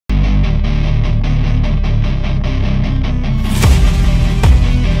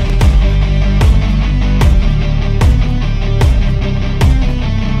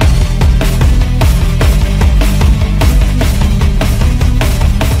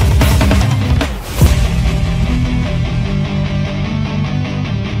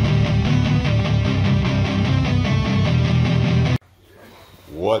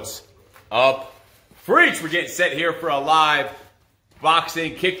getting set here for a live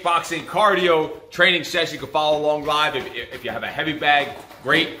boxing, kickboxing, cardio training session. You can follow along live if you have a heavy bag.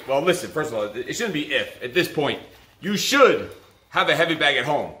 Great. Well, listen, first of all, it shouldn't be if. At this point, you should have a heavy bag at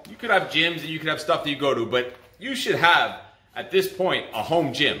home. You could have gyms and you could have stuff that you go to, but you should have, at this point, a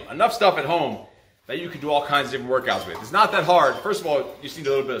home gym. Enough stuff at home that you can do all kinds of different workouts with. It's not that hard. First of all, you just need a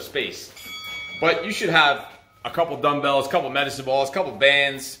little bit of space. But you should have a couple dumbbells, a couple medicine balls, a couple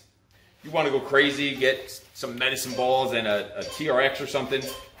bands. You want to go crazy, get some medicine balls and a TRX or something.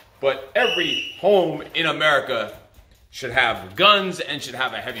 But every home in America should have guns and should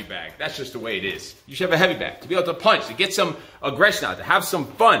have a heavy bag. That's just the way it is. You should have a heavy bag to be able to punch, to get some aggression out, to have some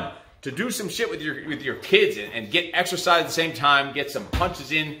fun, to do some shit with your kids and get exercise at the same time, get some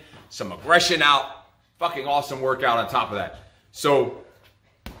punches in, some aggression out. Fucking awesome workout on top of that. So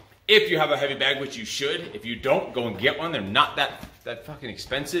if you have a heavy bag, which you should, if you don't, go and get one. They're not that fucking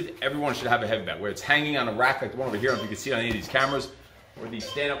expensive. Everyone should have a heavy bag, where it's hanging on a rack like the one over here. I don't know if you can see it on any of these cameras, or these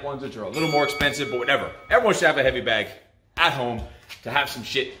stand-up ones, which are a little more expensive, but whatever. Everyone should have a heavy bag at home to have some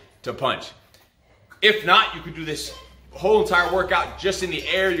shit to punch. If not, you could do this whole entire workout just in the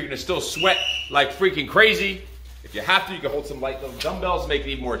air. You're gonna still sweat like freaking crazy. If you have to, you can hold some light little dumbbells to make it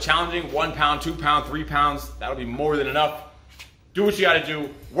even more challenging. 1 pound, 2 pound, 3 pounds. That'll be more than enough. Do what you gotta do,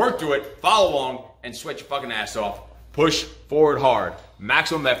 work through it, follow along, and sweat your fucking ass off. Push forward hard.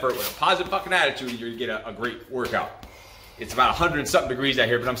 Maximum effort with a positive fucking attitude, you're gonna get a great workout. It's about 100 and something degrees out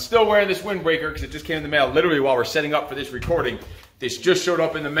here, but I'm still wearing this windbreaker because it just came in the mail literally while we're setting up for this recording. This just showed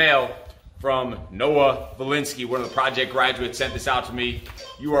up in the mail from Noah Valinsky, one of the project graduates, sent this out to me.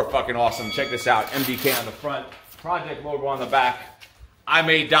 You are fucking awesome. Check this out. MDK on the front, project logo on the back. I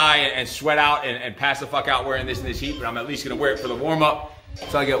may die and sweat out and pass the fuck out wearing this in this heat, but I'm at least gonna wear it for the warm-up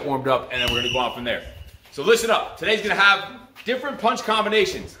until I get warmed up, and then we're gonna go on from there. So listen up. Today's gonna have different punch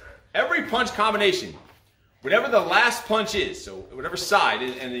combinations. Every punch combination, whatever the last punch is, so whatever side,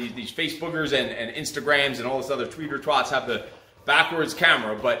 and these face boogers and Instagrams and all this other tweeter twats have the backwards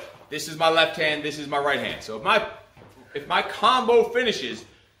camera, but this is my left hand, this is my right hand. So if my combo finishes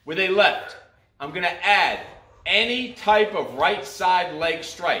with a left, I'm gonna add any type of right side leg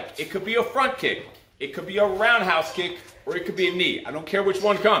strike. It could be a front kick, it could be a roundhouse kick, or it could be a knee. I don't care which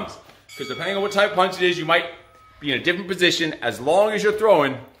one comes, because depending on what type of punch it is, you might be in a different position as long as you're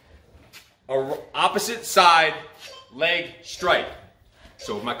throwing a opposite side leg strike.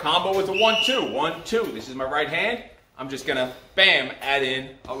 So if my combo is a 1-2, 1-2, this is my right hand, I'm just gonna, bam, add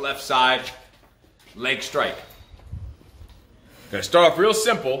in a left side leg strike. Gonna start off real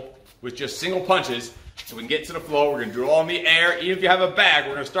simple with just single punches so we can get to the flow. We're gonna do it all in the air. Even if you have a bag,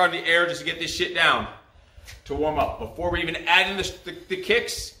 we're gonna start in the air just to get this shit down to warm up. Before we even add in the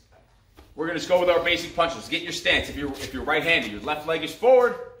kicks, we're gonna just go with our basic punches. Get your stance. If you're right-handed, your left leg is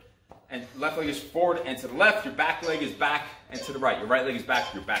forward, and left leg is forward and to the left. Your back leg is back and to the right. Your right leg is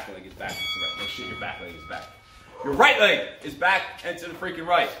back. Your back leg is back and to the right. No shit, your back leg is back. Your right leg is back and to the freaking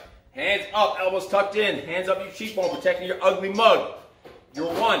right. Hands up, elbows tucked in. Hands up your cheekbone, protecting your ugly mug.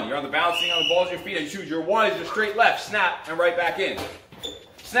 Your one, you're on the balancing on the balls of your feet as you choose. Your one is your straight left, snap, and right back in.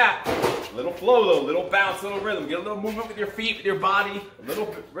 Snap. Little flow though, little bounce, little rhythm. Get a little movement with your feet, with your body. A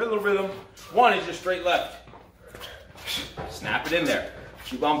little rhythm. One is your straight left. Snap it in there.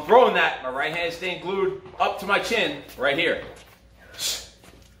 While I'm throwing that, my right hand is staying glued up to my chin, right here.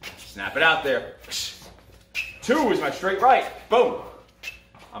 Snap it out there. 2 is my straight right. Boom.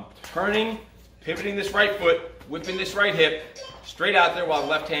 I'm turning, pivoting this right foot, whipping this right hip, straight out there while the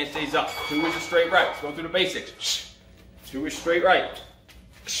left hand stays up. 2 is a straight right. Let's go through the basics. 2 is straight right.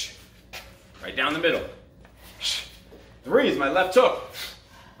 Right down the middle. 3 is my left hook.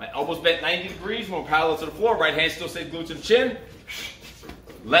 My elbows bent 90 degrees, more parallel to the floor. Right hand still stays glued to the chin.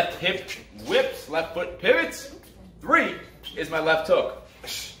 Left hip whips, left foot pivots. 3 is my left hook.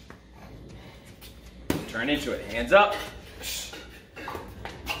 Turn into it, hands up.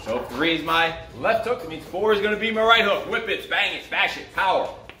 So 3 is my left hook, that means 4 is gonna be my right hook. Whip it, bang it, smash it, power.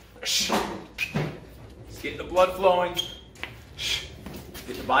 Let's get the blood flowing.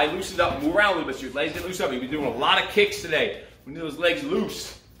 Get the body loosened up, move around a little bit so your legs get loosened up. You'll be doing a lot of kicks today. We need those legs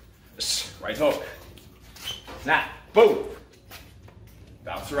loose. Right hook. Snap, boom.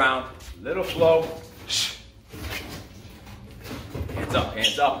 Bounce around, little flow. Hands up,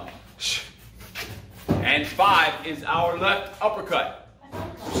 hands up. And 5 is our left uppercut.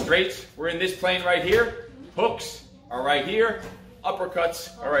 Straights, we're in this plane right here. Hooks are right here.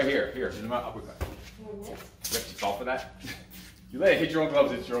 Uppercuts are right here. Here, here's my uppercut. You have to fall for that? You let it hit your own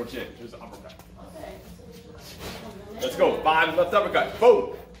gloves, it's your own chin. Here's the uppercut. Let's go. 5 left uppercut.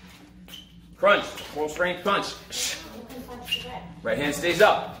 Boom. Crunch. Full strength punch. Right hand stays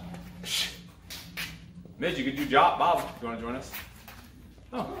up. Midge, you could do Bob if you want to join us.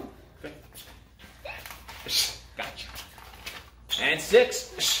 Oh, okay. Gotcha. And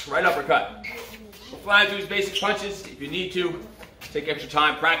 6, right uppercut. We're flying through these basic punches. If you need to, take extra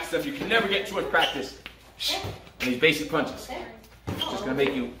time, practice them. You can never get too much practice in these basic punches. It's just going to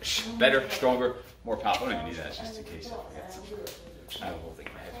make you better, stronger, more powerful. I don't even need that, just in case I forget something. I have a whole thing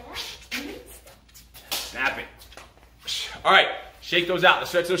in my head. Snap it. All right, shake those out. Let's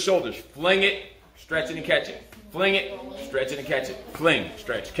stretch those shoulders. Fling it, stretch it and catch it. Fling it, stretch it and catch it. Fling,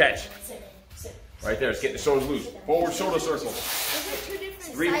 stretch, catch. Right there, let's get the shoulders loose. Forward shoulder circles.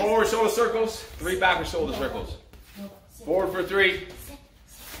 3 forward shoulder circles, 3 backward shoulder circles. Forward for 3,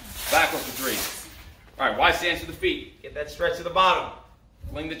 backward for 3. All right, wide stance with the feet. Get that stretch to the bottom.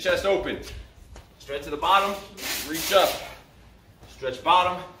 Fling the chest open. Stretch to the bottom, reach up. Stretch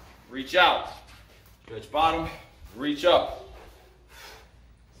bottom, reach out. Stretch bottom, reach up.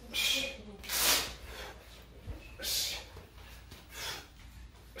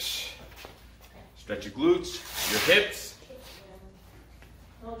 Stretch your glutes, your hips.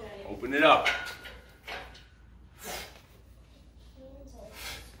 Open it up.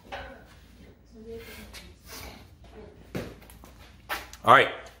 All right,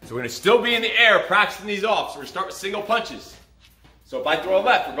 so we're going to still be in the air practicing these off. So we're going to start with single punches. So if I throw a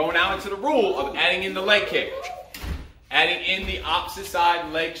left, we're going out into the rule of adding in the leg kick. Adding in the opposite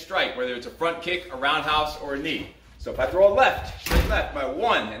side leg strike, whether it's a front kick, a roundhouse, or a knee. So if I throw a left, straight left by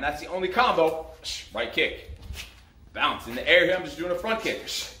 1, and that's the only combo, right kick. Bounce. In the air here, I'm just doing a front kick.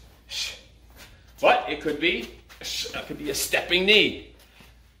 But it could be a stepping knee.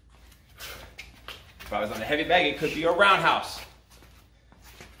 If I was on a heavy bag, it could be a roundhouse.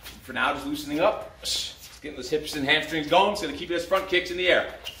 For now, just loosening up. Getting those hips and hamstrings going. It's going to keep those front kicks in the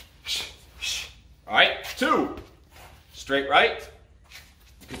air. All right, 2. Straight right.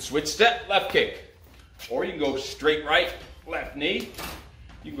 You can switch step, left kick. Or you can go straight right, left knee.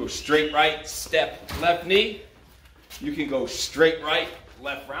 You can go straight right, step, left knee. You can go straight right,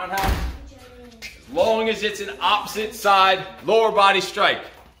 left roundhouse. As long as it's an opposite side, lower body strike.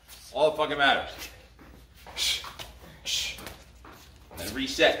 All that fucking matters. And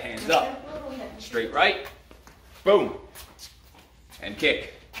reset, hands up. Straight right, boom. And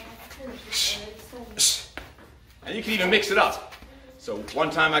kick. And you can even mix it up. So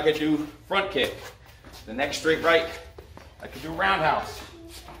one time I could do front kick. The next straight right, I could do roundhouse.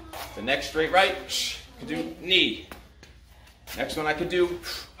 The next straight right, I could do knee. Next one I could do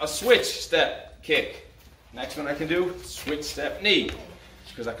a switch step kick. Next one I can do switch step knee.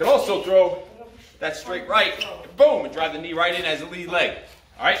 Because I could also throw that straight right, boom, and drive the knee right in as a lead leg.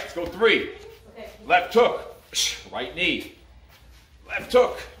 All right, let's go 3. Left hook, right knee. Left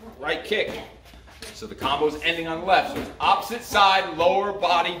hook, right kick. So the combo is ending on the left. So it's opposite side, lower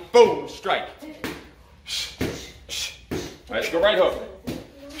body, boom, strike. All right, let's go right hook.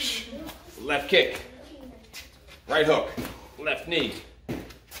 Left kick. Right hook. Left knee.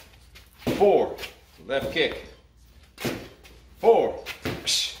 4. Left kick. 4. All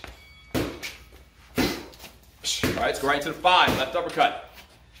right, let's go right into the 5. Left uppercut.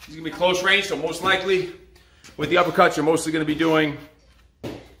 These are going to be close range, so most likely with the uppercuts, you're mostly going to be doing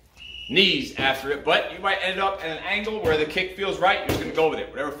knees after it, but you might end up at an angle where the kick feels right. You're just going to go with it,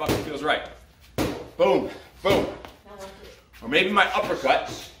 whatever fucking feels right. Boom, boom. Or maybe my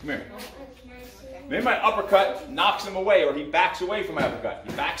uppercut, come here. Maybe my uppercut knocks him away, or he backs away from my uppercut.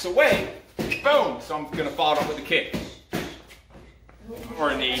 He backs away, boom, so I'm going to follow it up with a kick.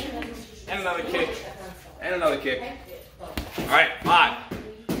 Or a knee, and another kick, and another kick. All right, 5.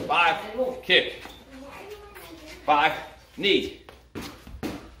 5, kick. 5, knee.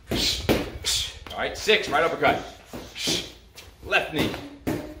 All right, 6, right uppercut. Left knee.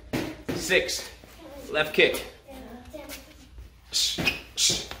 6, left kick.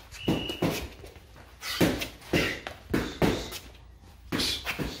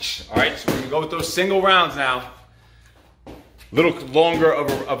 All right, so we're going to go with those single rounds now. A little longer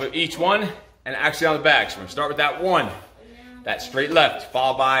of each one, and actually on the back. So we're going to start with that 1. That straight left,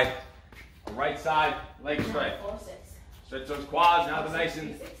 followed by a right side leg strike. Stretch those quads, now they're nice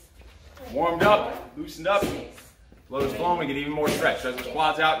and warmed up, loosened up. Blood is flowing, we get even more stretch. Stretch those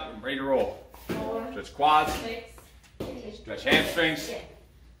quads out, and ready to roll. Stretch quads, stretch hamstrings.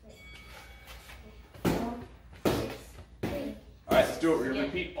 All right, let's do it. We're going to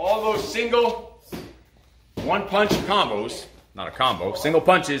repeat all those single one-punch combos, not a combo, single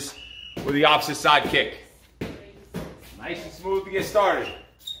punches with the opposite side kick. Nice and smooth to get started.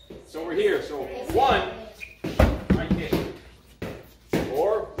 So we're here. So 1, right kick.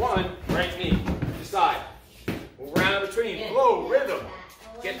 Or 1, right knee. Decide. Move around in between. Flow, rhythm.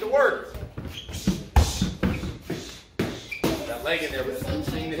 Get to work. that leg in there, but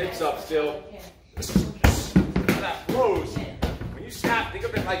loosening the hips up still. How that flows. When you snap, think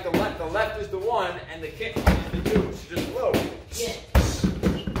of it like the left is the 1 and the kick is the 2. So just flow.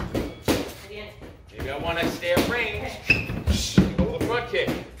 Maybe I want to stay at range. Go with the front kick.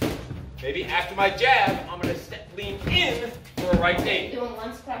 Maybe after my jab, I'm going to lean in for a right knee.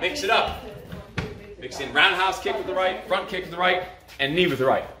 Mix it up. Mix in roundhouse kick with the right, front kick with the right, and knee with the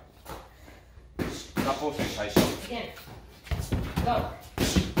right. Not both things, Tyson. Again. Go.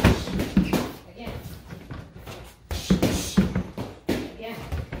 Again. Again.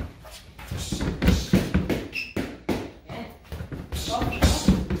 Again. Go.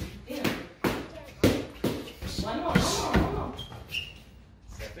 In. One more.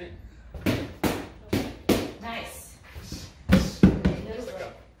 Step in. Nice.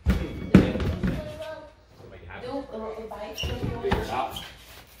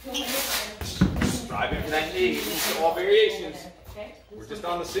 Drive in for that knee. All variations. We're just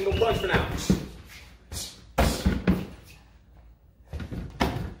on the single punch for now.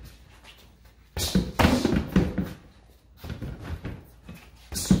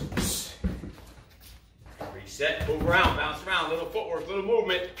 Reset, move around, bounce around, little footwork, little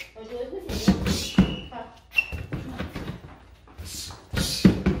movement.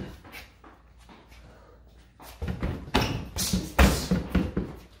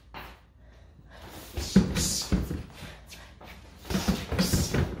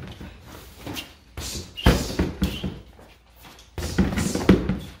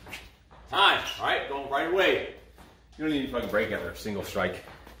 Time. All right, going right away. You don't need to fucking break after a single strike.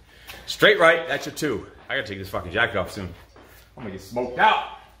 Straight right, that's your 2. I gotta take this fucking jacket off soon. I'm gonna get smoked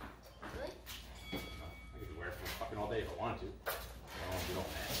out. I could wear it for fucking all day if I wanted to.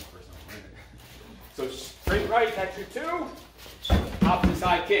 So straight right, that's your 2. Opposite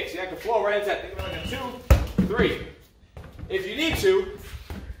side kick. See, I can flow right into that. Think of it like a 2, 3. If you need to,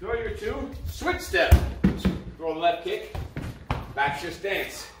 throw your 2, switch step. Throw the left kick, back to your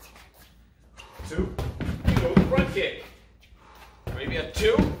stance. 2, you go the front kick. Maybe a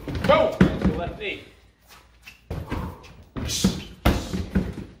 2, go! To the left knee.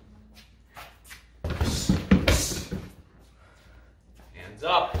 Hands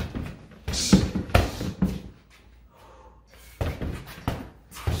up.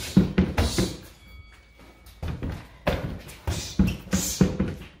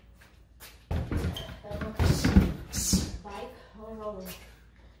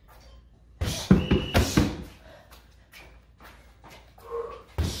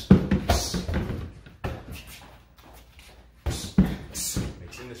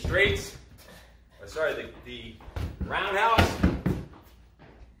 The straights, the roundhouse,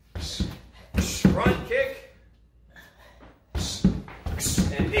 front kick,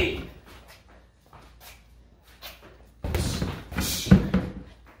 and knee.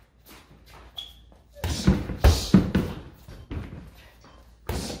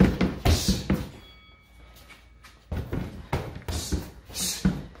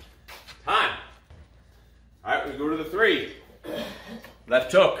 Time. All right, we go to the 3.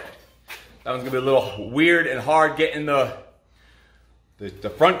 Left hook. That one's gonna be a little weird and hard getting the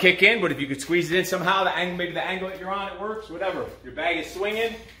front kick in, but if you could squeeze it in somehow, maybe the angle that you're on, it works, whatever. Your bag is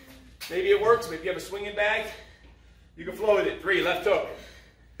swinging, maybe it works. Maybe you have a swinging bag, you can flow with it. 3, left hook.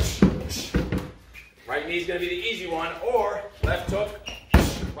 Right knee's gonna be the easy one, or left hook,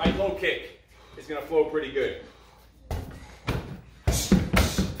 right low kick is gonna flow pretty good.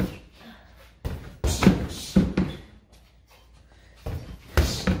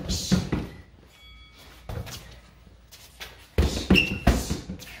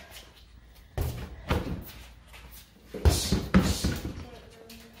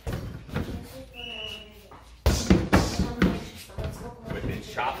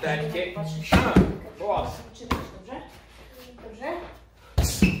 Chop that kick. Cross.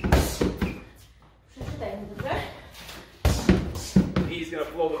 He's going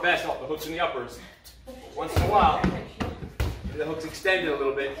to flow the best off the hooks and the uppers. Once in a while, the hook's extended a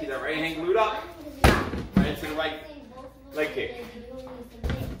little bit. Keep that right hand glued up. Right into the right leg kick.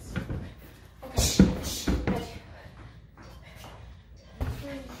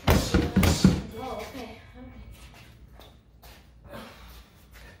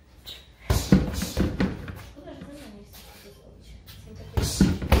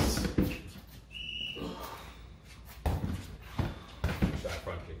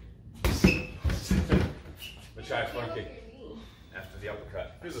 Try a front kick after the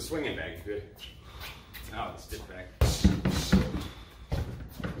uppercut. Here's a swinging bag, you good. Now the stiff bag.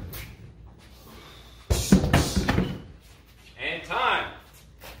 And time.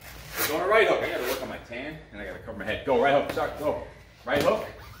 We're going to right hook. I got to work on my tan, and I got to cover Cover my head. Go, right hook, start, go. Right hook,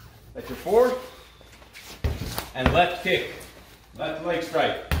 that's your forward. And left kick, left leg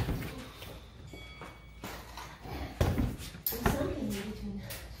strike.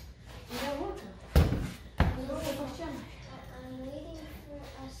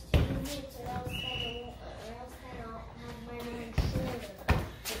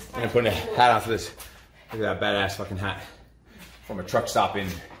 I'm putting a hat on for this. Look at that badass fucking hat from a truck stop in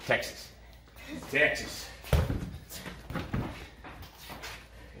Texas. Texas.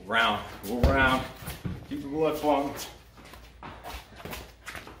 Round, move around, keep the blood flowing.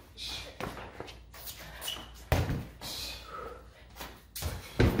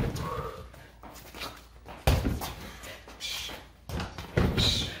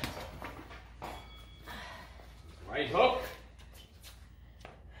 Right hook.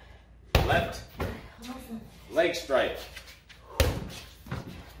 Left leg strike.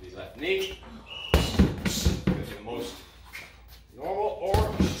 The left knee. The most normal,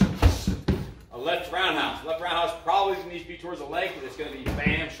 or a left roundhouse. Left roundhouse probably needs to be towards the leg because it's going to be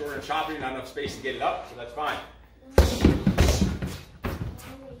bam, short and choppy, not enough space to get it up, so that's fine.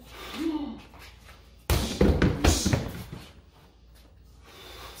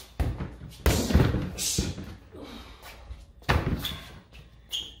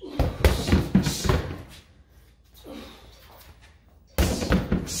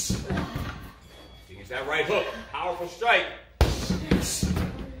 That right hook, powerful strike.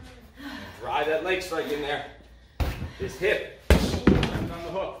 Drive that leg strike in there. This hip, on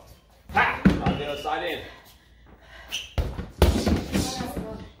the hook. Ha! Drive the other side in.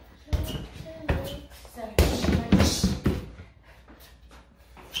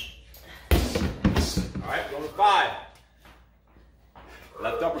 All right, going to 5.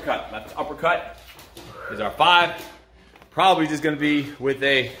 Left uppercut. Left uppercut is our 5. Probably just going to be with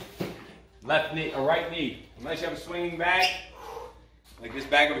a left knee, a right knee. Unless you have a swinging bag, like this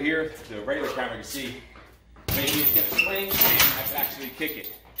bag over here, the regular camera can see. Maybe it's going to swing and I can actually kick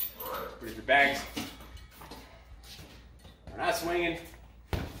it. But if your bags are not swinging,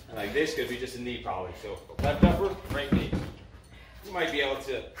 and like this, could be just a knee probably. So left upper, right knee. You might be able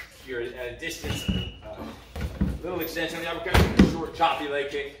to, if you're at a distance, little extension on the uppercut, short choppy leg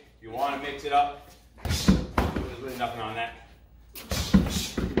kick. If you want to mix it up, there's really nothing on that.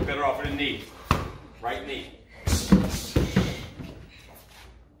 Better off with a knee. Right knee.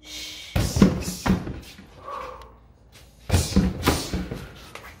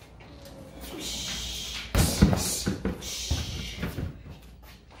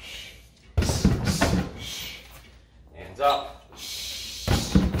 Hands up.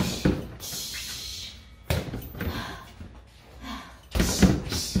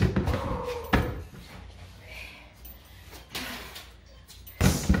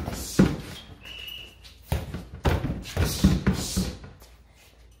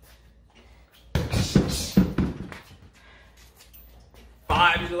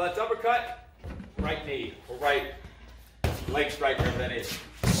 Is your left uppercut, right knee, or right leg strike, whatever that is.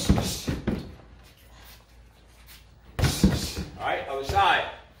 All right, other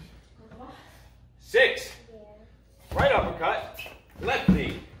side. 6. Right uppercut, left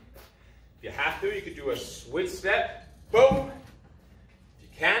knee. If you have to, you could do a switch step. Boom. If you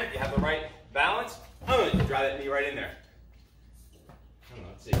can, if you have the right balance, you can drive that knee right in there. I don't know,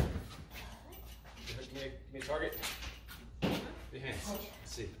 let's see. Give me a target. Your hands.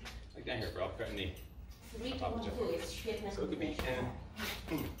 Let's see. Like down here, bro. Uppercut knee. 3, 2, 1, 2. So it could be.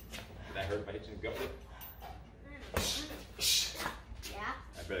 Did that hurt if I hit you in the gut with it? Yeah.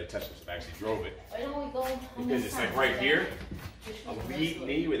 I barely touched it, so I actually drove it. Why don't we go on because it's like right here. A lead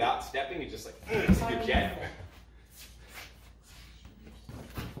knee without stepping is just like, it's a good jab.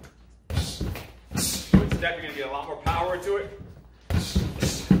 With step, you're going to get a lot more power to it.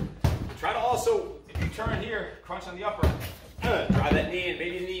 Try to also, if you turn here, crunch on the upper. Drive that knee in.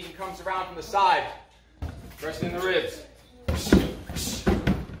 Maybe the knee even comes around from the side. Pressing in the ribs. Mix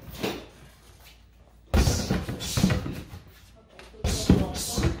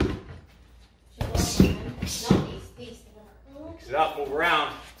it up, move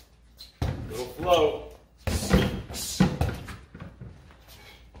around. Little flow.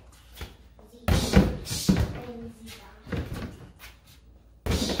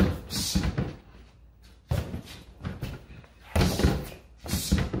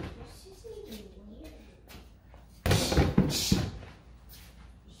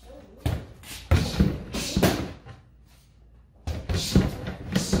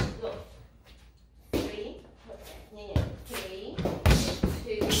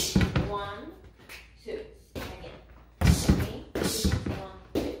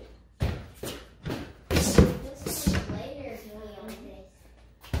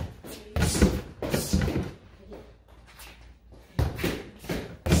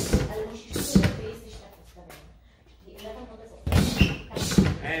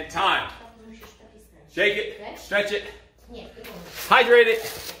 Shake it, stretch it, Yeah, good one. hydrate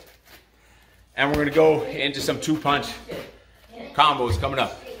it. And we're gonna go into some 2-punch combos coming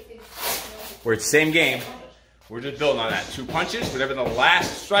up. Where it's the same game. We're just building on that. 2 punches, whatever the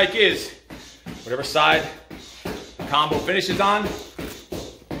last strike is, whatever side the combo finishes on,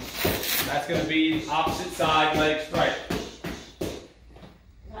 that's gonna be opposite side leg strike.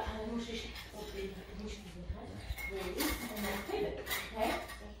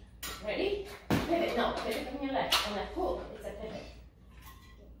 Ready? Pivot. No, pivot on your left. On that pull, it's a pivot.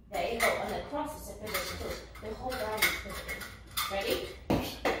 There you go. On the cross, it's a pivot too. The whole body is pivoting. Ready?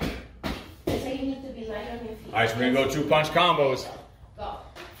 So you need to be light on your feet. All right, so we're gonna go 2-punch combos. Go.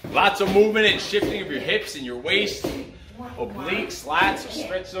 Lots of movement and shifting of your hips and your waist, obliques, lats,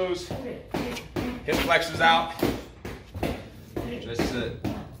 stretch those hip flexors out. Just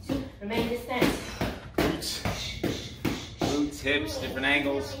Remain the stance. glutes, hips, different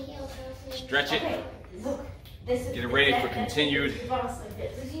angles. Stretch it. Okay, look. This is Get it ready for continued reverse like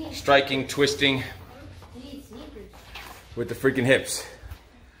this. striking, twisting with the freaking hips.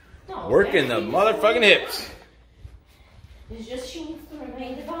 No, Working the motherfucking hips. It's just she needs to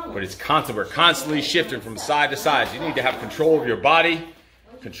remain the balance. But it's constant. We're constantly shifting from side to side. So you need to have control of your body,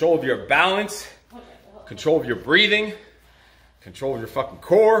 control of your balance, control of your breathing, control of your fucking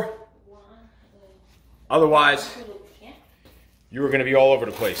core. Otherwise, you are going to be all over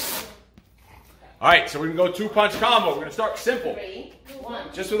the place. All right, so we're going to go 2-punch combo. We're going to start simple. 3,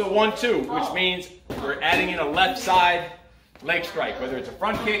 1. Just with a 1-2, which means we're adding in a left side leg strike. Whether it's a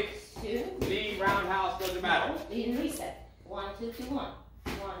front kick, 2. knee, roundhouse, doesn't matter. Lead and reset. 1, 2, 2, 1.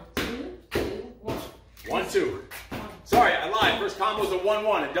 1, 2, 2, 1. 1-2. Sorry, I lied. First combo is a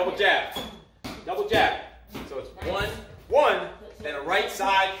 1-1, a double jab. Double jab. So it's 1-1, then a right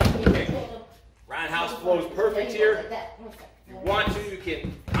side kick. Roundhouse flows perfect here. If you want to, you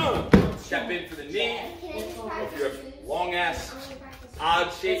can step in for the knee. If you have long ass,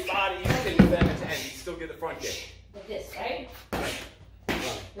 odd shaped body, you can do that and you still get the front kick. Like this, right?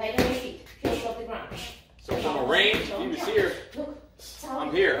 Light on your feet. Heel off the ground. So from a range, he was here. Look.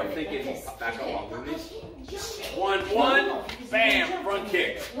 I'm here. I'm thinking back up on these. 1-1, bam, front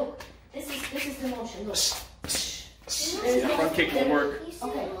kick. Look, this is the motion. Look. Yeah, front kick will work.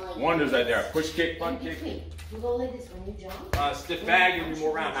 Okay. Wonders right there. Push kick, front kick. You go like this when you jump. Stiff bag and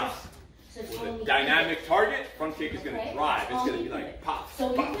more roundhouse. So With a dynamic target, front kick is going to drive. It's going to be like pop. So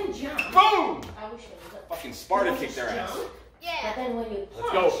you can jump. Boom! I wish I was up. Fucking Sparta kick their ass. But then when you Let's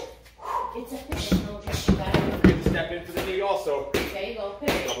punch, go. it's a pivot, no jump. You got it. Get to step in for the knee also. There you go,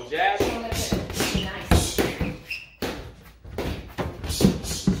 pivot. Double jab. Stronger pivot. Nice.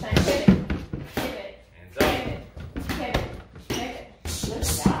 Time pivot. Pivot. Hands up. Pivot. Pivot. Pivot. Good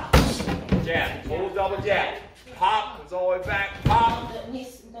job. Jab. Total double jab. Pop. Comes all the way back. Pop.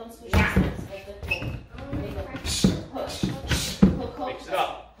 Don't switch your stance. Like the pull. There you go. Push. Hook, hook. Mix it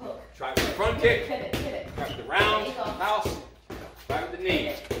up. Hook. Try with the front kick. Pivot, pivot. Try with the round. There you go. House. Try with the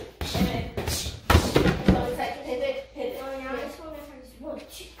knee. Pivot. So it's like pivot, pivot.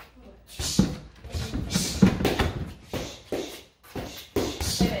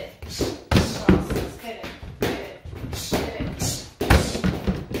 Pivot. Cross. Pivot. Pivot. Pivot.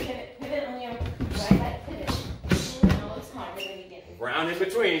 Pivot. Pivot on your right leg. Pivot. No, it's hard when you get it. Round in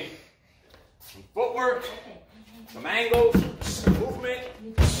between. Some footwork. Okay. Some angles. Movement.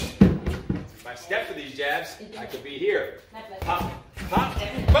 If I step for these jabs, I could be here. Pop. Pop.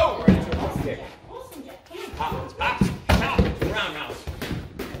 Boom. Right into a front kick. Awesome job. Come on. Pop. Pop. Pop. Roundhouse.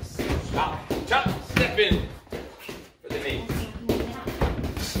 Pop. Chop. Step in for the knee.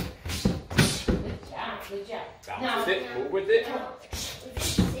 Good job. Good job. Bounce with it. Move with it.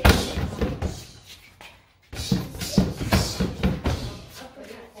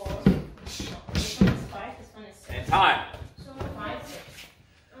 And time.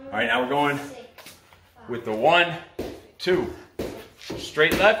 All right, now we're going with the 1, 2.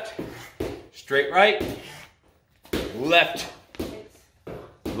 Straight left, straight right, left,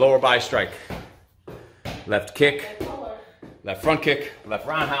 lower body strike. Left kick, left front kick, left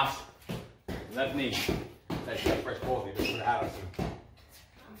roundhouse, left knee. That's got a fresh baldy. Don't put a hat on soon.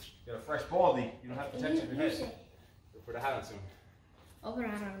 You got a fresh baldy. You don't have protection of your head. Don't put a hat on soon. Over,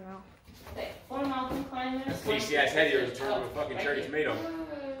 I don't know. Okay, 4 mountain climbers. Casey ass head here is turned into a fucking cherry tomato.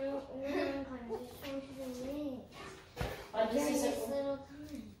 This is a little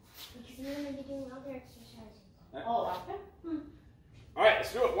time. Because you're going to be doing other exercises. after? All right,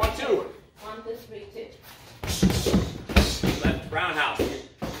 let's do it. 1, 2. 1, 2, 3, 2. Left roundhouse.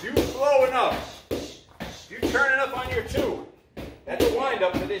 If you flow enough, if you turn enough on your 2, that's a wind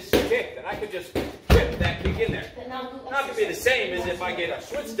up for this kick. Then I could just kick whip that kick in there. Not going to be the same as if I get a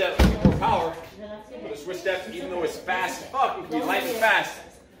switch step with more power. The switch step, even though it's fast, fuck, it can be light and fast,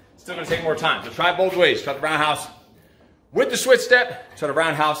 it's still going to take more time. So try both ways. Try the roundhouse with the switch step. Try the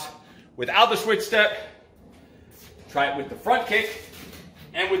roundhouse without the switch step. Try it with the front kick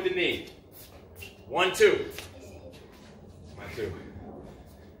and with the knee. 1, 2. 1, 2.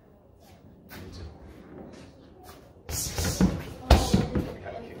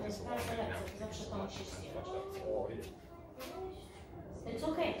 It's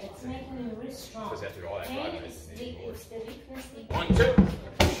okay. It's making you really strong. Pain is the weakness. 1, 2.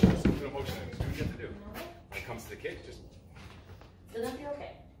 Just do the motion. Just do what you have to do. When it comes to the kick, just. It's gonna be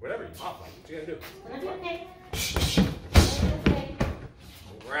okay. Whatever you want, like what you gotta do. It's gonna be okay. It's gonna be okay.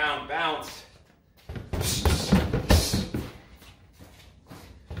 Move around, bounce.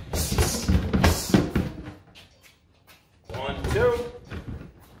 1, 2.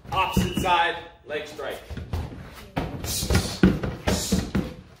 Opposite side, leg strike.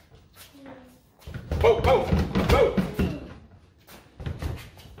 Whoa, whoa, whoa.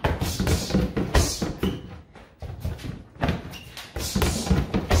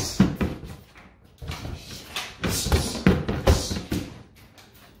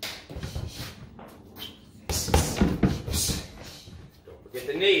 Don't forget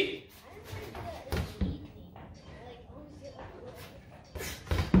the knee.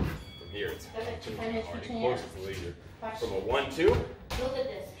 From here, it's already close to the leader. From a 1, 2. Look at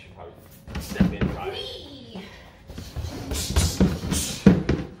this. Probably step in, try it.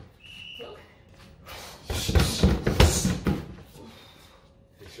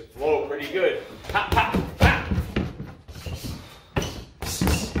 It should flow pretty good. Pop, pop, pop.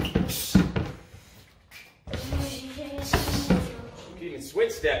 You can even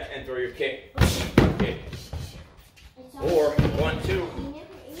switch step and throw your kick. Okay. Or 1, 2,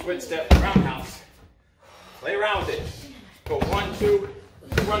 switch step, roundhouse. Play around with it. Go 1, 2,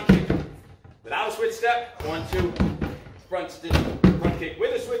 front kick. Without a switch step, 1, 2, front kick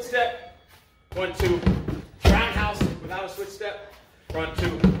with a switch step. 1, 2, roundhouse without a switch step. Front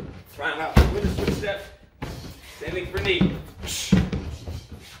 2, roundhouse with a switch step. Same thing for knee.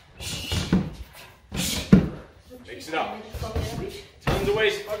 Mix it up. Tons of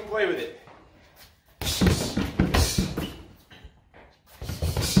ways to fucking play with it.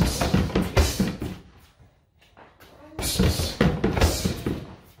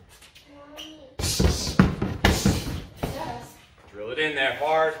 Drill it in there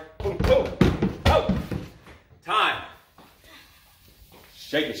hard. Boom, boom. Oh. Time.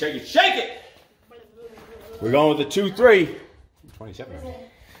 Shake it, shake it, shake it. We're going with the 2, 3. 27.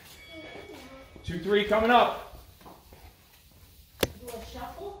 2, 3 coming up. Do a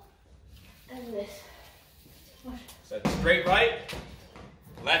shuffle and this. Set straight right.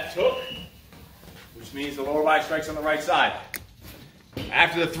 Left hook, which means the lower body strikes on the right side.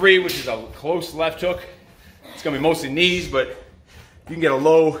 After the 3, which is a close left hook, it's going to be mostly knees, but you can get a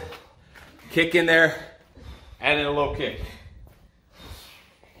low kick in there and then a low kick.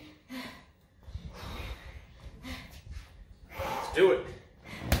 Let's do it.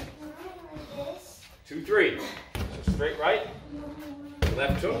 2, 3. So straight right,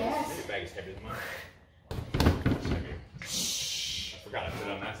 left hook. Yes. Your bag is heavier than mine. I forgot I put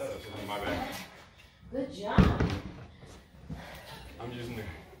it on that side. That was my bag. Good job. I'm using the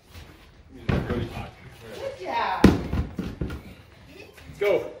really hot. Good job. Let's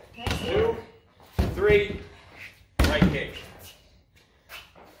go. 2, 3, right kick.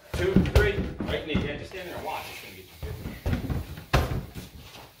 2, 3, right knee. Yeah, just stand there and watch. It's going to get you good.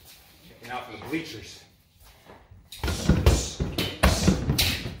 Checking out from the bleachers.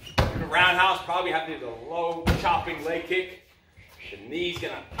 In the roundhouse, probably have to do the low chopping leg kick. The knee's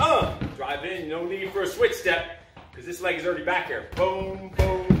gonna drive in. No need for a switch step because this leg is already back here. Boom,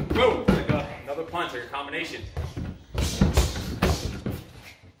 boom, boom. Like another punch, like a combination.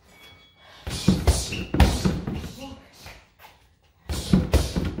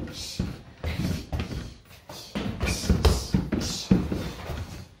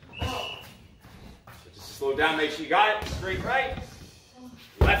 Slow down, make sure you got it. Straight right,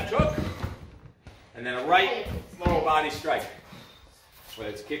 left hook, and then a right lower body strike, whether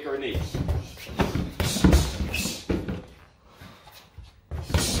it's a kick or a knee.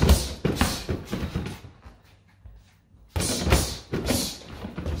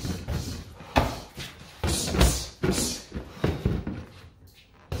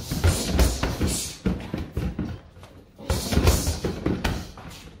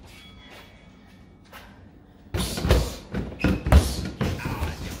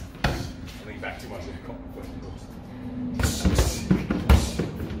 Back too much.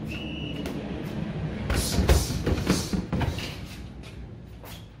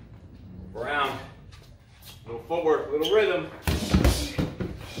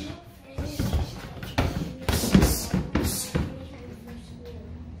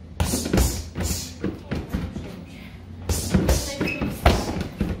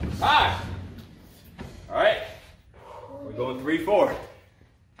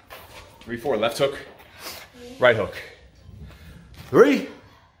 3, 4. Left hook, right hook. 3,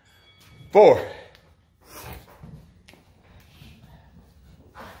 4.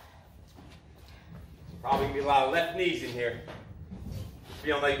 Probably gonna be a lot of left knees in here.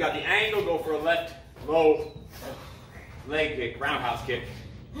 Feeling like you got the angle, go for a left low leg kick, roundhouse kick.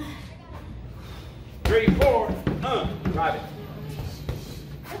 3, 4. Drive it.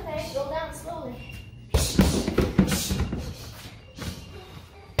 Okay, go down slowly.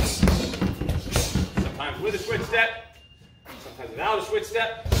 Sometimes with a switch step, sometimes without a switch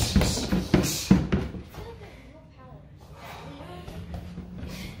step.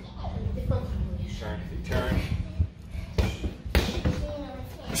 Turn, return.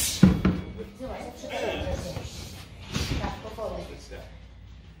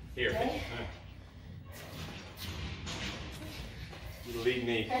 Here. Lead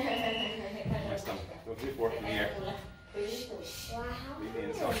knee. My stomach. Go 3, 4 in the air. Lead knee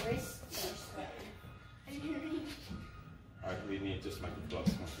inside. Alright, lead knee just might be close.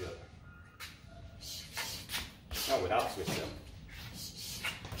 One to the other. No, without switch step.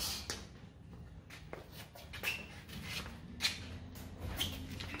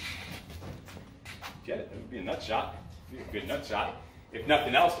 Get it. That would be a nut shot. Be a good nut shot. If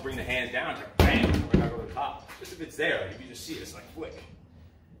nothing else, to bring the hands down, to bam, we're not over the top. Just if it's there, like if you just see it, it's like flick.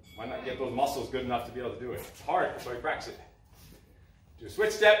 Why not get those muscles good enough to be able to do it? It's hard, that's why you practice it. Do a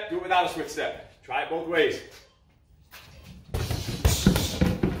switch step, do it without a switch step. Try it both ways. Of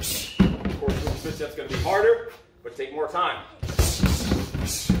course, doing the switch step's going to be harder, but take more time.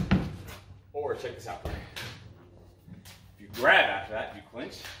 Or check this out. If you grab after that, you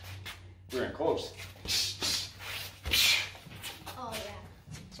clinch. We're in close. Oh, yeah.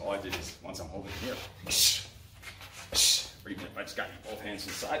 So all I did is, once I'm holding here, or even if I just got both hands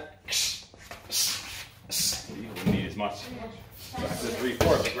inside, you wouldn't need as much. So after the 3,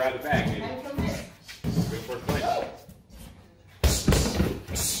 4, if you grab the bag, maybe 3, 4 clinch.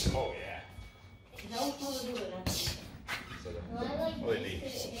 Oh yeah. Don't do it. So the, Well, I like what do they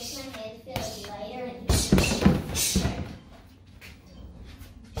this need? because it makes my head feel lighter and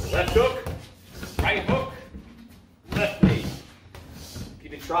Left hook, right hook, left knee. You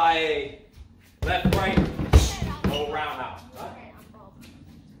can try a left, right, low roundhouse. Right?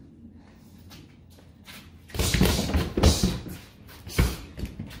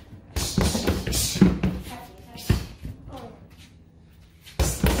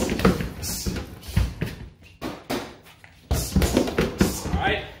 All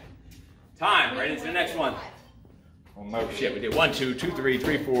right, time, right into the next one. Oh no shit, we did 1, 2, 2, 3,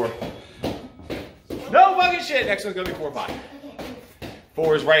 3, 4. No fucking shit, next one's gonna be 4, 5.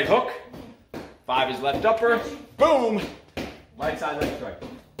 4 is right hook, 5 is left upper, boom! Right side, left strike.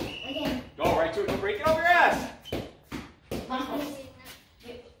 okay. Go right to it, don't break it over your ass. Combo.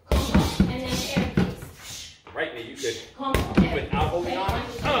 And then air kicks. Right knee, you could, Combo. without holding on,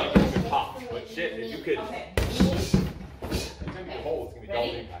 you could pop. But shit, if you could, Okay. it's gonna be a hole, it's gonna be double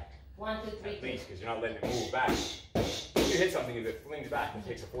Ready? impact. 1, 2, 3. At least, because you're not letting it move back. If you hit something, if it flings back, it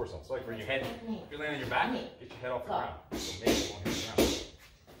takes a force on. So like when your head, if you're laying on your back, get your head off the ground. So maybe it won't hit the ground.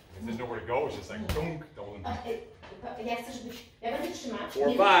 If there's nowhere to go, it's just like dunk, double impact. Ja chcesz być, ja będę trzymać.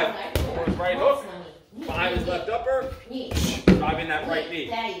 4, 5. 4 is right hook. 5 is left upper. Driving that right knee.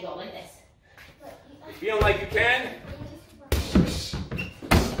 There you go, like this. Feeling like you can.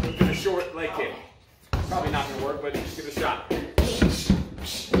 Do a short leg kick. Probably not gonna work, but just give it a shot.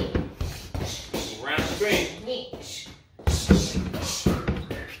 Move around between. Knee.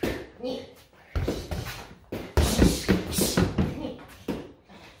 Knee.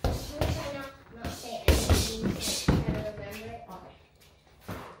 Not say anything. Try to remember it.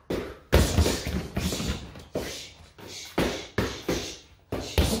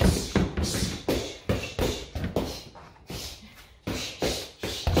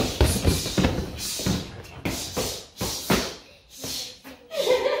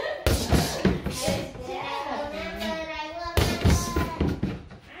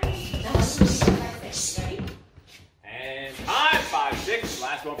 And time, 5, 6.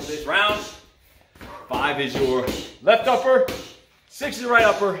 Last one for this round. 5 is your left upper. 6 is your right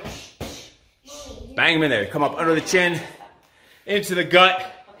upper. Bang them in there. Come up under the chin, into the gut.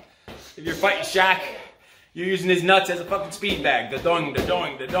 If you're fighting Shaq, you're using his nuts as a fucking speed bag. The doing, the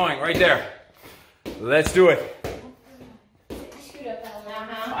doing, the doing, right there. Let's do it.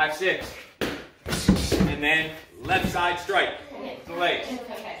 5, 6. And then left side strike. The legs.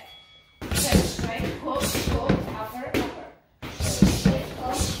 Okay. Straight, hook, hook, upper, upper.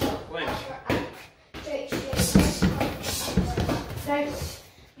 Clinch. Straight.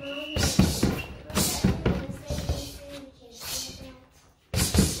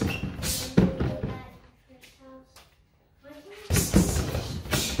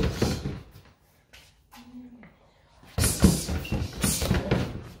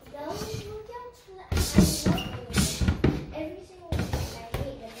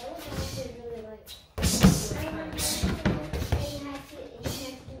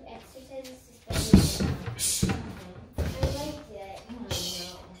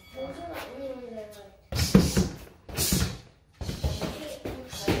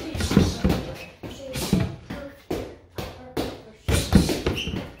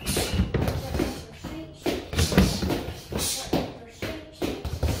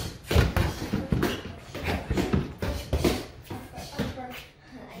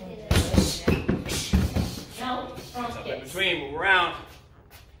 between, move around.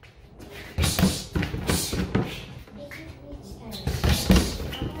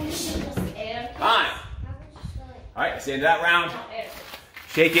 Fine. All right, that's the end of that round.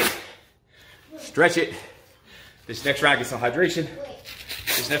 Shake it, stretch it. This next round gets some hydration.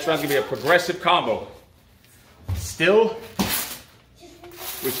 This next round is gonna be a progressive combo. Still,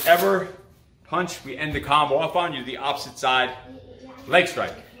 whichever punch we end the combo off on, you do the opposite side leg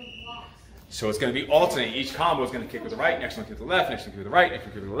strike. So it's gonna be alternating. Each combo is gonna kick with the right, next one kick with the left, next one kick with the right, next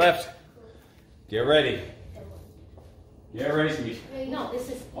one kick with the left. Get ready. Get ready, it's gonna be No, this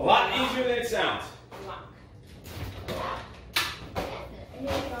is a lot easier than it sounds. block. And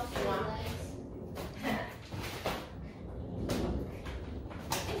then cross your legs. I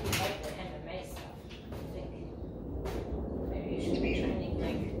think you like the MMA stuff. I think maybe you should be training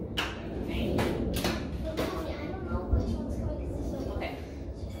like MMA. But Mommy, I don't know which one's going because this one. Okay.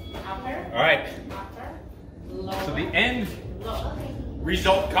 Upper. All right, Upper. Lower. so the end Lower. Okay.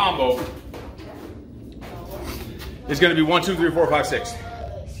 result combo Lower. is gonna be 1, 2, 3, 4, 5, 6.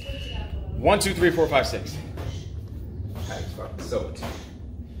 1, 2, 3, 4, 5, 6.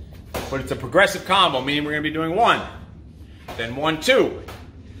 But it's a progressive combo, meaning we're gonna be doing 1, then 1, 2,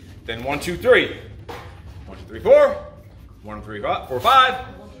 then 1, 2, 3, 1, 2, 3, 4, 1, 2, 3, 4, 5,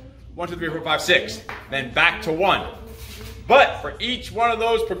 1, 2, 3, 4, 5, 6, then back to 1. But for each one of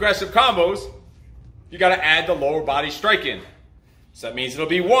those progressive combos, you gotta add the lower body strike in. So that means it'll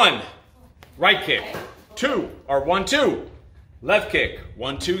be 1, right kick, 2, or 1, 2, left kick,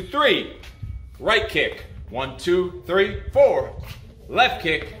 1, 2, 3, right kick, 1, 2, 3, 4, left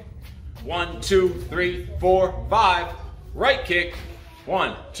kick, 1, 2, 3, 4, 5, right kick,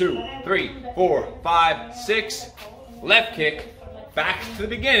 1, 2, 3, 4, 5, 6, left kick, back to the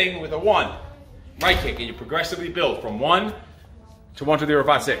beginning with a 1, right kick, and you progressively build from 1 to 1, 2, 3, 4,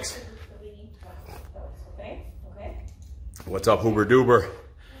 5, 6. Okay. Okay. What's up, Hoober Doober?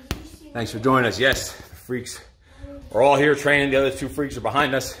 Thanks for joining us. Yes, the freaks are all here training. The other 2 freaks are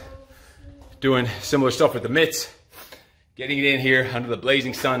behind us doing similar stuff with the mitts, getting it in here under the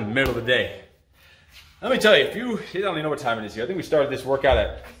blazing sun in the middle of the day. Let me tell you, I don't even know what time it is here. I think we started this workout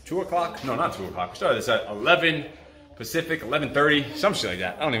at 2 o'clock. No, not 2 o'clock. We started this at 11 Pacific, 11:30, some shit like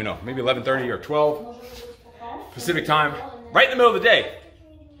that. I don't even know. Maybe 11:30 or 12 Pacific time, right in the middle of the day.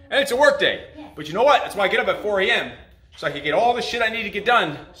 And it's a work day. But you know what? That's why I get up at 4 a.m. so I can get all the shit I need to get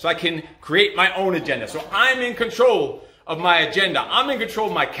done so I can create my own agenda. So I'm in control of my agenda. I'm in control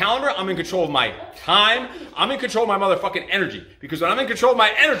of my calendar. I'm in control of my time. I'm in control of my motherfucking energy. Because when I'm in control of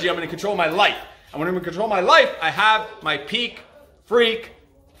my energy, I'm in control of my life. And when I'm in control of my life, I have my peak freak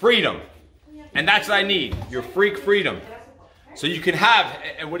freedom. And that's what I need, your freak freedom. So you can have,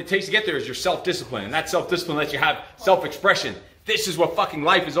 and what it takes to get there is your self-discipline. And that self-discipline lets you have self-expression. This is what fucking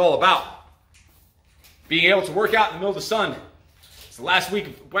life is all about. Being able to work out in the middle of the sun. It's the last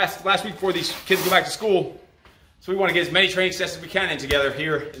week before these kids go back to school. So we want to get as many training sessions as we can in together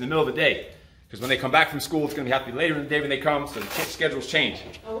here in the middle of the day. Because when they come back from school, it's going to have to be later in the day when they come, so the kids' schedules change.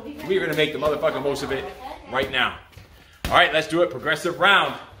 We're going to make the motherfucking most of it right now. All right, let's do it. Progressive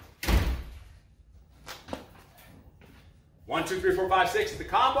round. 1, 2, 3, 4, 5, 6 is the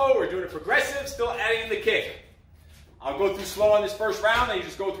combo. We're doing a progressive, still adding in the kick. I'll go through slow on this first round, and you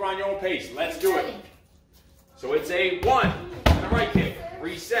just go through on your own pace. Let's do it. So it's a 1 and a right kick.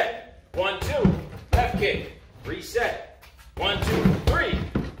 Reset. 1, 2. Left kick. Reset. 1, 2, 3.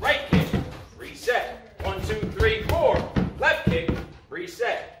 Right kick. Reset. 1, 2, 3, 4. Left kick.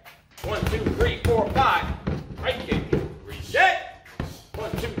 Reset. 1, 2, 3, 4, 5. Right kick. Reset.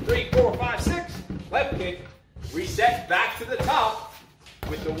 1, 2, 3, 4, 5, 6. Left kick. Reset. Back to the top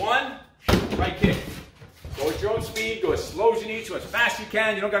with the 1 right kick. Go at your own speed. Go as slow as you need to, as fast as you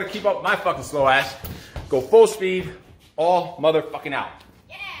can. You don't got to keep up with my fucking slow ass. Go full speed, all motherfucking out.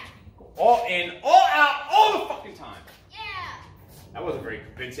 Yeah. Go all in, all out, all the fucking time. Yeah. That wasn't very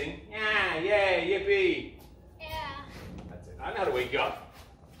convincing. Yeah, yay, yippee. Yeah. That's it. I know how to wake you up.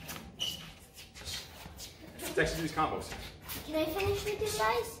 Let's actually do these combos. Can I finish with you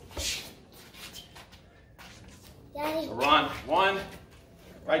guys? Daddy. So Ron, 1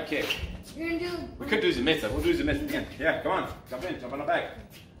 right kick. You're gonna do. We could do the mitts. We'll do the mitts again. Yeah, come on. Jump in. Jump on the back.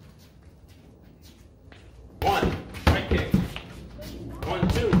 1 right kick. 1,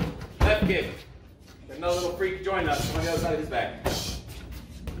 2 left kick. Got another little freak join us on the other side of his back.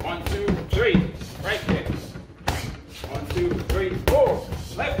 1, 2, 3 right kick. 1, 2, 3, 4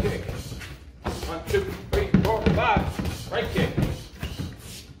 left kick. 1, 2, 3, 4, 5 right kick.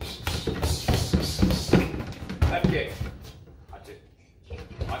 Left kick. Watch it.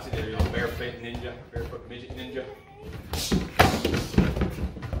 Watch it there, you little barefoot ninja. Barefoot midget ninja.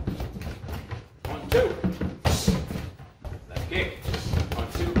 1, 2.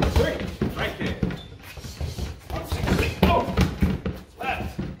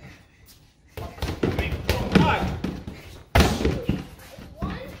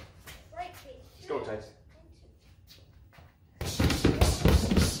 go, Tyson.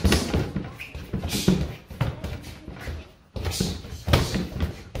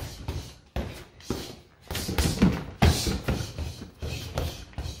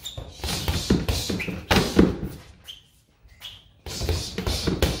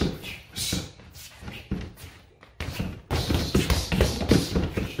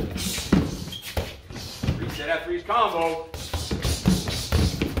 Reset after each combo.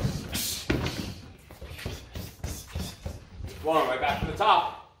 One, right back to the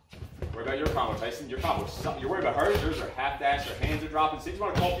top. Worry about your combo, Tyson. Your combo. Something you're worried about hers. Yours are half dash. Your hands are dropping. Since you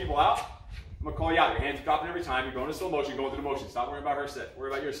want to call people out, I'm going to call you out. Your hands are dropping every time. You're going to slow motion, going through the motion. Stop worrying about her set.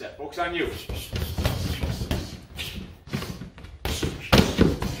 Worry about your set. Focus on you.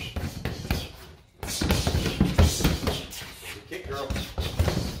 Good kick, girl.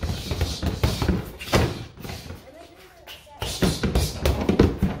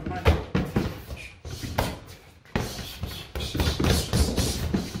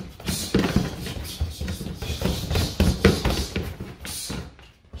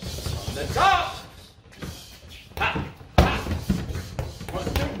 The top. Ha, ha. 1,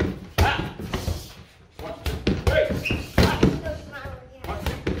 2, ha. 1, 2, 3. Ha. 1,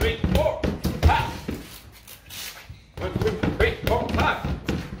 2, 3, 4. Ha. 1, 2, 3, 4, 5.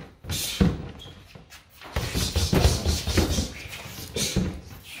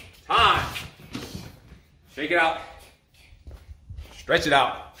 Time. Shake it out. Stretch it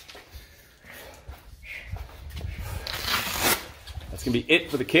out. That's gonna be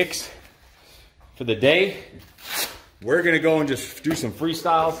it for the kicks. For the day, we're gonna go and just do some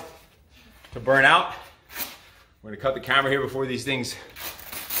freestyles to burn out. We're gonna cut the camera here before these things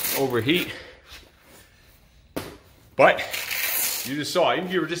overheat. But you just saw, even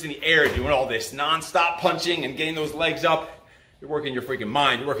if you were just in the air doing all this non-stop punching and getting those legs up, you're working your freaking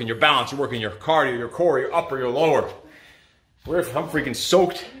mind, you're working your balance, you're working your cardio, your core, your upper, your lower. I'm freaking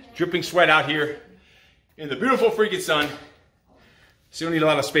soaked, dripping sweat out here in the beautiful freaking sun. So you don't need a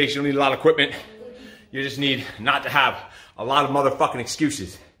lot of space, you don't need a lot of equipment. You just need not to have a lot of motherfucking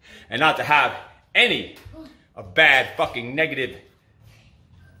excuses and not to have any of bad fucking negative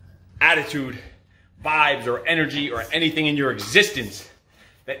attitude, vibes, or energy, or anything in your existence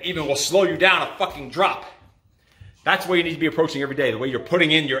that even will slow you down a fucking drop. That's the way you need to be approaching every day, the way you're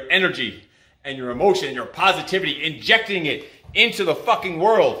putting in your energy and your emotion and your positivity, injecting it into the fucking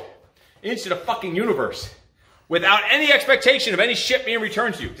world, into the fucking universe, without any expectation of any shit being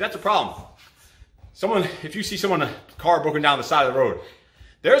returned to you. That's a problem. If you see someone in a car broken down the side of the road,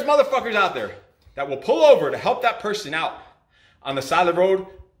 there's motherfuckers out there that will pull over to help that person out on the side of the road.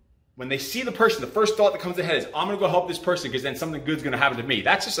 When they see the person, the first thought that comes to their head is, I'm gonna go help this person because then something good's gonna happen to me.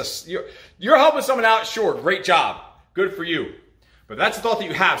 That's just you're helping someone out, sure, great job, good for you. But that's the thought that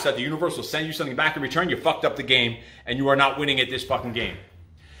you have, so that the universe will send you something back in return. You fucked up the game and you are not winning at this fucking game.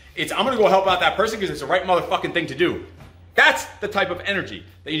 It's, I'm gonna go help out that person because it's the right motherfucking thing to do. That's the type of energy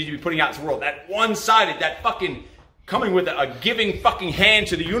that you need to be putting out into the world. That one-sided, that fucking coming with a giving fucking hand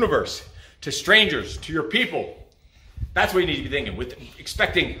to the universe, to strangers, to your people. That's what you need to be thinking, with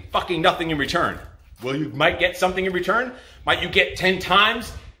expecting fucking nothing in return. Well, you might get something in return. Might you get 10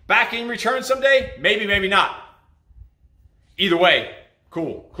 times back in return someday? Maybe, maybe not. Either way,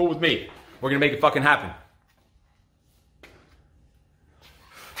 cool. Cool with me. We're gonna make it fucking happen.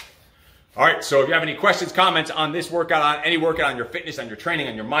 All right, so if you have any questions, comments on this workout, on any workout, on your fitness, on your training,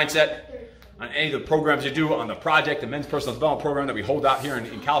 on your mindset, on any of the programs you do, on the project, the men's personal development program that we hold out here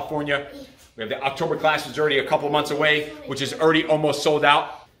in California. We have the October class, which is already a couple months away, which is already almost sold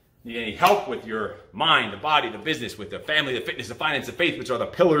out. Need any help with your mind, the body, the business, with the family, the fitness, the finance, the faith, which are the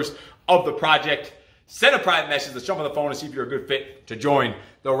pillars of the project, send a private message. Let's jump on the phone and see if you're a good fit to join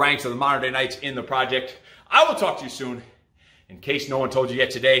the ranks of the modern day knights in the project. I will talk to you soon. In case no one told you yet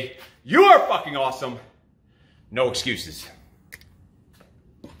today, you are fucking awesome. No excuses.